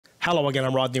Hello again,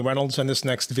 I'm Rodney Reynolds, and this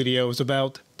next video is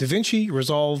about Davinci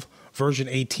Resolve version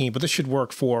 18, but this should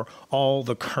work for all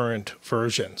the current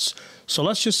versions. So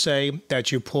let's just say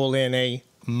that you pull in a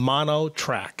mono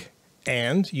track,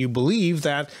 and you believe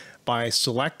that by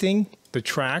selecting the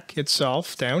track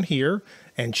itself down here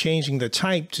and changing the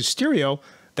type to stereo,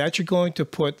 that you're going to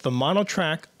put the mono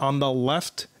track on the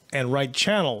left and right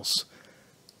channels.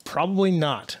 Probably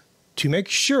not. To make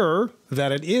sure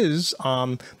that it is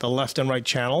on the left and right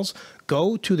channels,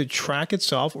 go to the track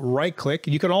itself, right click.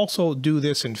 You can also do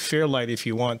this in Fairlight if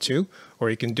you want to, or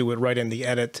you can do it right in the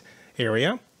edit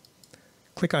area.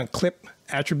 Click on Clip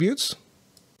Attributes,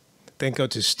 then go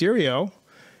to Stereo.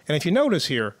 And if you notice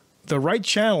here, the right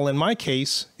channel in my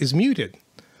case is muted.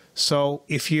 So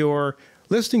if you're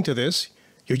listening to this,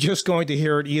 you're just going to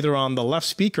hear it either on the left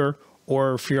speaker,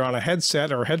 or if you're on a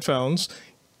headset or headphones,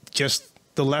 just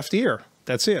the left ear.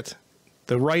 That's it.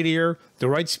 The right ear, the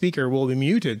right speaker will be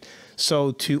muted.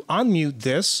 So to unmute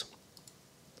this,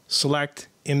 select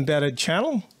Embedded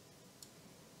Channel,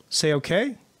 say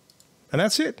OK, and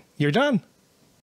that's it. You're done.